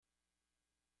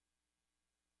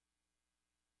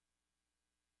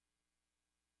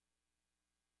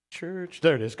Church,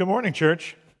 there it is. Good morning,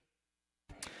 church.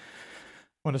 I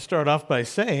want to start off by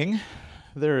saying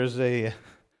there is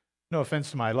no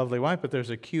offense to my lovely wife, but there's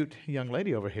a cute young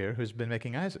lady over here who's been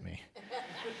making eyes at me.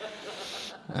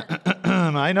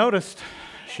 I noticed.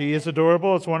 She is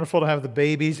adorable. It's wonderful to have the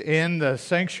babies in the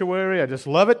sanctuary. I just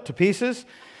love it to pieces.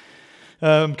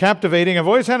 Captivating. I've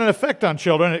always had an effect on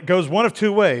children. It goes one of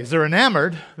two ways. They're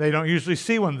enamored. They don't usually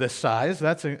see one this size.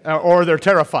 Or they're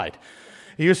terrified.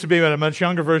 It used to be when a much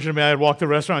younger version of me, I'd walk the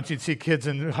restaurants, you'd see kids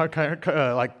in with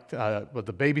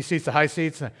the baby seats, the high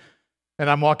seats, and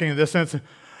I'm walking in this sense.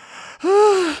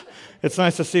 It's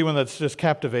nice to see one that's just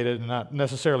captivated and not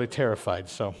necessarily terrified.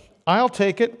 So I'll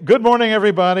take it. Good morning,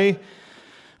 everybody.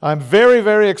 I'm very,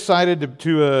 very excited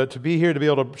to be here to be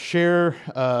able to share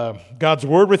God's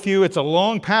Word with you. It's a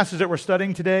long passage that we're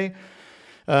studying today.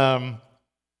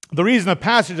 The reason the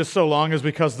passage is so long is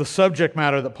because the subject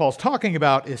matter that Paul's talking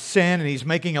about is sin, and he's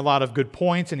making a lot of good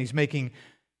points, and he's making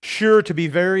sure to be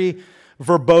very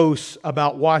verbose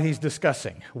about what he's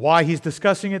discussing, why he's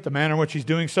discussing it, the manner in which he's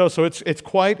doing so. So it's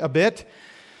quite a bit.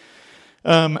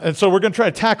 And so we're going to try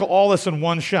to tackle all this in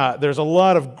one shot. There's a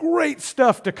lot of great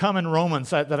stuff to come in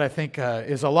Romans that I think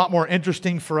is a lot more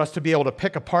interesting for us to be able to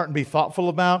pick apart and be thoughtful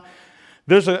about.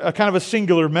 There's a kind of a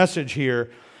singular message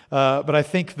here. But I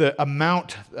think the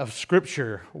amount of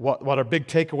Scripture, what our big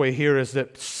takeaway here is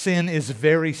that sin is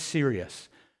very serious.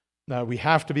 We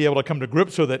have to be able to come to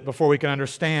grips with it before we can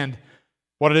understand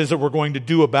what it is that we're going to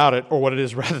do about it, or what it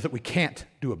is rather that we can't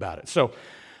do about it. So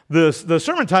the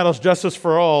sermon title is Justice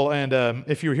for All, and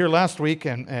if you were here last week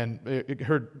and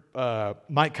heard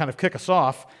Mike kind of kick us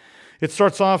off, it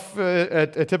starts off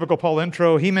at a typical Paul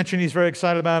intro. He mentioned he's very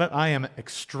excited about it. I am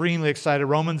extremely excited.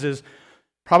 Romans is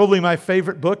probably my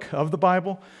favorite book of the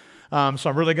Bible, so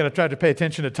I'm really going to try to pay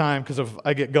attention to time, because if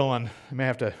I get going, I may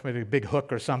have to maybe a big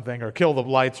hook or something, or kill the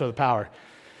lights or the power.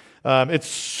 It's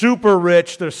super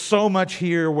rich. There's so much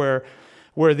here where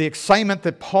the excitement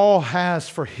that Paul has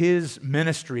for his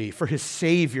ministry, for his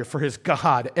Savior, for his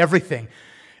God, everything,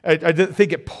 I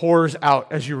think it pours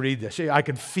out as you read this. I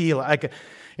can feel it.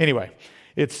 Anyway.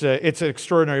 It's an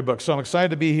extraordinary book, so I'm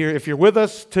excited to be here. If you're with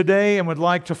us today and would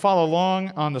like to follow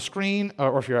along on the screen,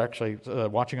 or if you're actually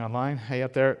watching online, hey,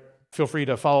 up there, feel free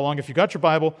to follow along. If you got your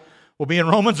Bible, we'll be in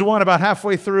Romans 1 about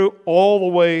halfway through, all the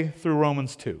way through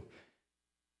Romans 2.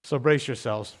 So brace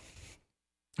yourselves.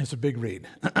 It's a big read.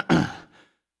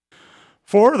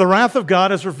 For the wrath of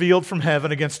God is revealed from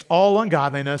heaven against all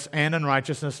ungodliness and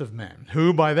unrighteousness of men,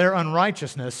 who by their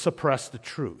unrighteousness suppress the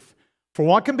truth. For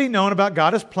what can be known about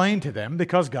God is plain to them,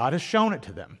 because God has shown it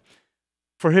to them.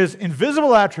 For his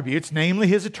invisible attributes, namely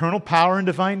his eternal power and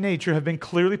divine nature, have been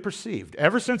clearly perceived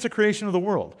ever since the creation of the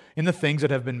world in the things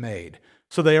that have been made.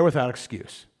 So they are without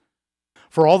excuse.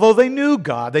 For although they knew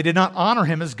God, they did not honor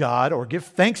him as God or give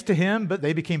thanks to him, but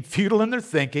they became futile in their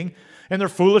thinking, and their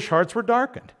foolish hearts were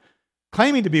darkened.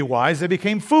 Claiming to be wise, they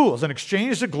became fools and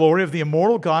exchanged the glory of the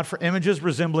immortal God for images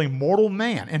resembling mortal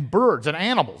man and birds and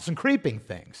animals and creeping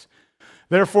things.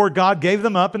 Therefore, God gave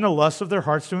them up in the lust of their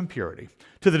hearts to impurity,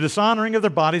 to the dishonoring of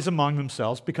their bodies among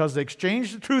themselves, because they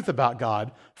exchanged the truth about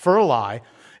God for a lie,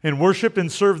 and worshipped and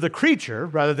served the creature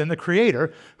rather than the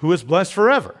Creator, who is blessed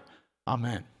forever.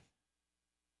 Amen.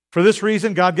 For this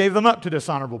reason, God gave them up to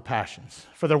dishonorable passions.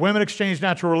 For their women exchanged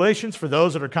natural relations for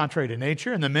those that are contrary to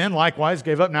nature, and the men likewise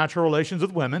gave up natural relations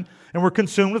with women, and were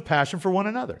consumed with passion for one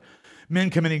another, men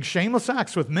committing shameless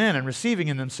acts with men, and receiving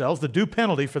in themselves the due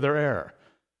penalty for their error.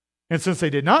 And since they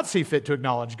did not see fit to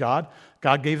acknowledge God,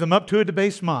 God gave them up to a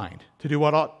debased mind, to do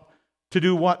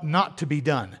what not to be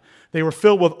done. They were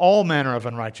filled with all manner of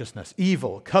unrighteousness,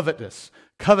 evil,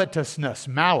 covetousness,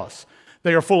 malice.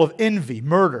 They are full of envy,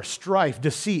 murder, strife,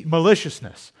 deceit,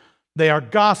 maliciousness. They are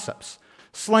gossips,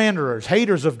 slanderers,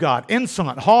 haters of God,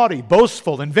 insolent, haughty,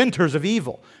 boastful, inventors of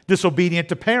evil, disobedient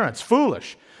to parents,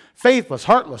 foolish, faithless,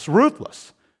 heartless,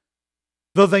 ruthless.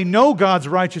 Though they know God's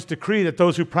righteous decree that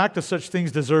those who practice such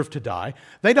things deserve to die,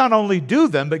 they not only do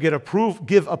them, but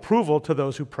give approval to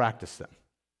those who practice them.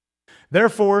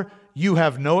 Therefore, you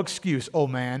have no excuse, O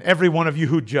man, every one of you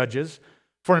who judges,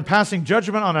 for in passing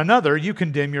judgment on another, you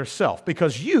condemn yourself,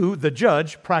 because you, the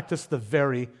judge, practice the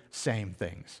very same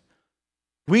things.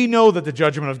 We know that the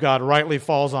judgment of God rightly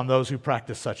falls on those who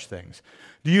practice such things.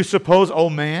 Do you suppose, O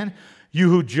man, you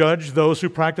who judge those who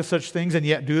practice such things and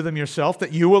yet do them yourself,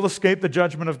 that you will escape the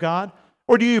judgment of God?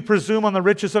 Or do you presume on the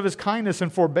riches of his kindness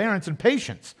and forbearance and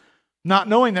patience, not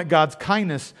knowing that God's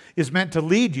kindness is meant to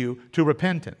lead you to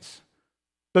repentance?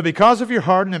 But because of your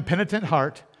hard and impenitent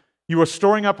heart, you are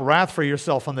storing up wrath for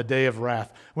yourself on the day of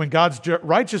wrath, when God's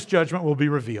righteous judgment will be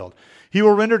revealed. He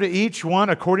will render to each one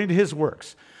according to his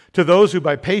works. To those who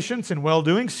by patience and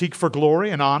well-doing seek for glory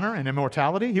and honor and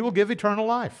immortality, he will give eternal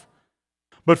life.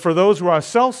 But for those who are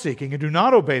self-seeking and do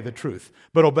not obey the truth,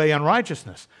 but obey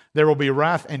unrighteousness, there will be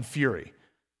wrath and fury.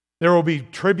 There will be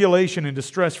tribulation and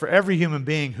distress for every human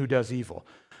being who does evil,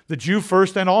 the Jew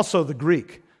first and also the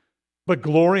Greek, but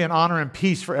glory and honor and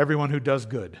peace for everyone who does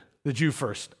good, the Jew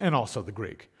first and also the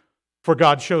Greek. For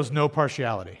God shows no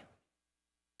partiality.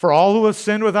 For all who have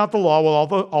sinned without the law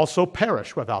will also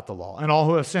perish without the law, and all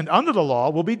who have sinned under the law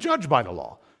will be judged by the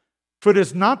law. For it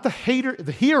is not the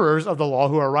hearers of the law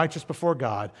who are righteous before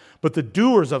God, but the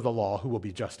doers of the law who will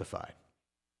be justified.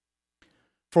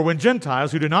 For when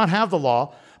Gentiles who do not have the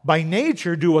law by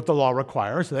nature do what the law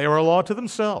requires, they are a law to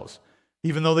themselves,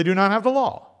 even though they do not have the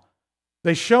law.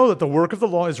 They show that the work of the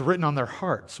law is written on their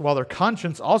hearts, while their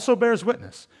conscience also bears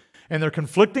witness, and their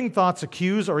conflicting thoughts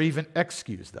accuse or even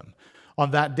excuse them. On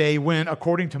that day when,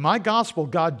 according to my gospel,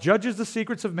 God judges the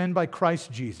secrets of men by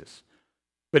Christ Jesus.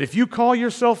 But if you call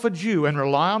yourself a Jew and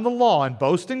rely on the law and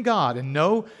boast in God and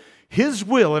know his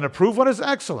will and approve what is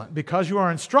excellent because you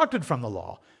are instructed from the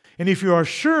law, and if you are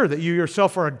sure that you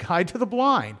yourself are a guide to the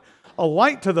blind, a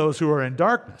light to those who are in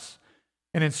darkness,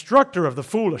 an instructor of the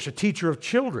foolish, a teacher of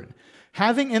children,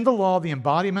 having in the law the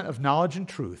embodiment of knowledge and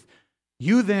truth,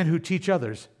 you then who teach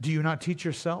others, do you not teach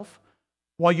yourself?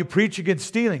 While you preach against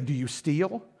stealing, do you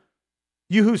steal?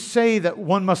 You who say that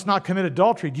one must not commit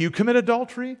adultery, do you commit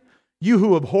adultery? You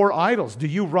who abhor idols, do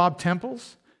you rob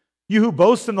temples? You who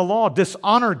boast in the law,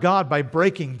 dishonor God by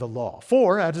breaking the law.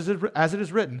 For, as it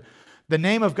is written, the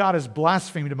name of God is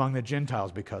blasphemed among the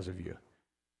Gentiles because of you.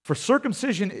 For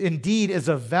circumcision indeed is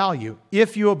of value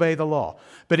if you obey the law.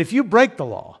 But if you break the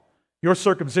law, your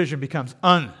circumcision becomes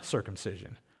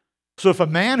uncircumcision. So if a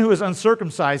man who is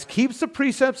uncircumcised keeps the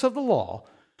precepts of the law,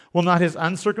 will not his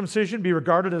uncircumcision be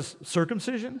regarded as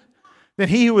circumcision? Then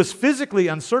he who is physically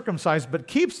uncircumcised but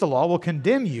keeps the law will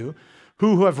condemn you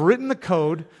who have written the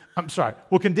code.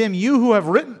 Will condemn you who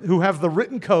have the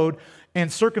written code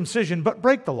and circumcision but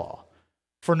break the law.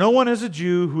 For no one is a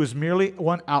Jew who is merely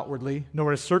one outwardly,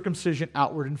 nor is circumcision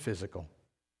outward and physical.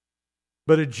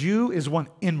 But a Jew is one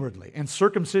inwardly, and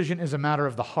circumcision is a matter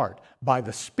of the heart, by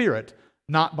the Spirit,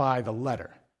 not by the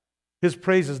letter. His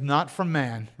praise is not from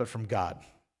man, but from God.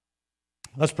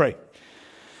 Let's pray.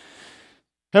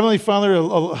 Heavenly Father, a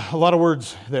lot of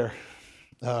words there,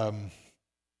 and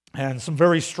some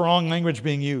very strong language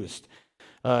being used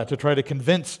to try to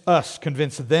convince us,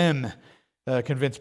 convince them, convince